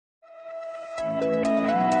Hey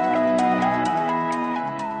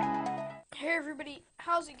everybody,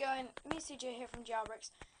 how's it going? Me CJ here from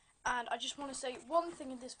Jailbricks, and I just want to say one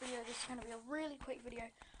thing in this video. This is going to be a really quick video.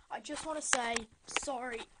 I just want to say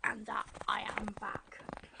sorry and that I am back.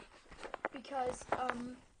 Because I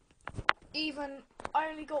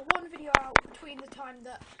only got one video out between the time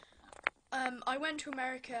that I went to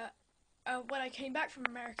America, when I came back from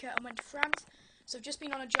America and went to France. So I've just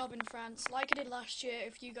been on a job in France, like I did last year.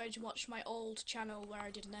 If you guys watched my old channel where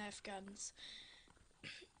I did Nerf guns,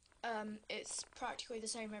 it's practically the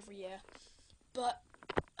same every year. But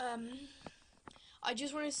I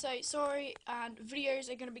just want to say sorry, and videos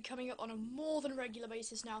are going to be coming up on a more than regular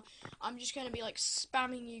basis now. I'm just going to be like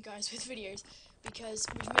spamming you guys with videos because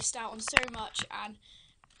we've missed out on so much. And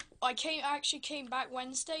I actually came back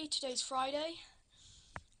Wednesday. Today's Friday.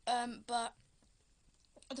 But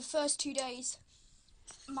the first 2 days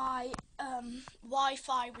my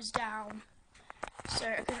Wi-Fi was down, so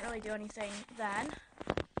I couldn't really do anything then.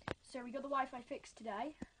 So we got the Wi-Fi fixed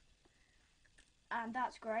today, and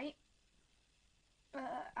that's great.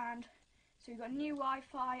 And so we got new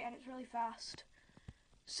Wi-Fi, and it's really fast.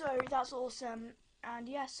 So that's awesome. And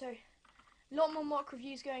yeah, so a lot more mock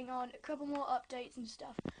reviews going on, a couple more updates and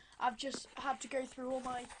stuff. I've just had to go through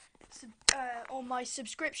all my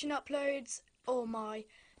subscription uploads, all my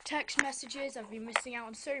text messages. I've been missing out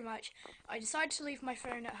on so much. I decided to leave my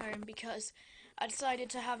phone at home because I decided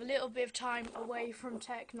to have a little bit of time away from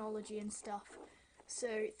technology and stuff. So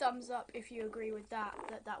thumbs up if you agree with that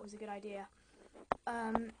was a good idea.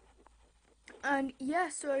 And yeah,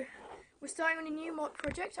 so we're starting on a new mod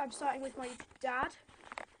project. I'm starting with my dad,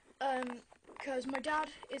 because my dad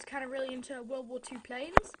is kind of really into World War II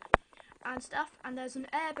planes and stuff, and there's an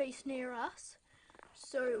airbase near us,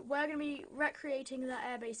 so we're going to be recreating that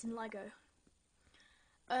airbase in Lego.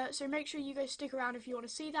 So make sure you guys stick around if you want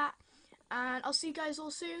to see that, and I'll see you guys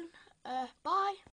all soon. Bye!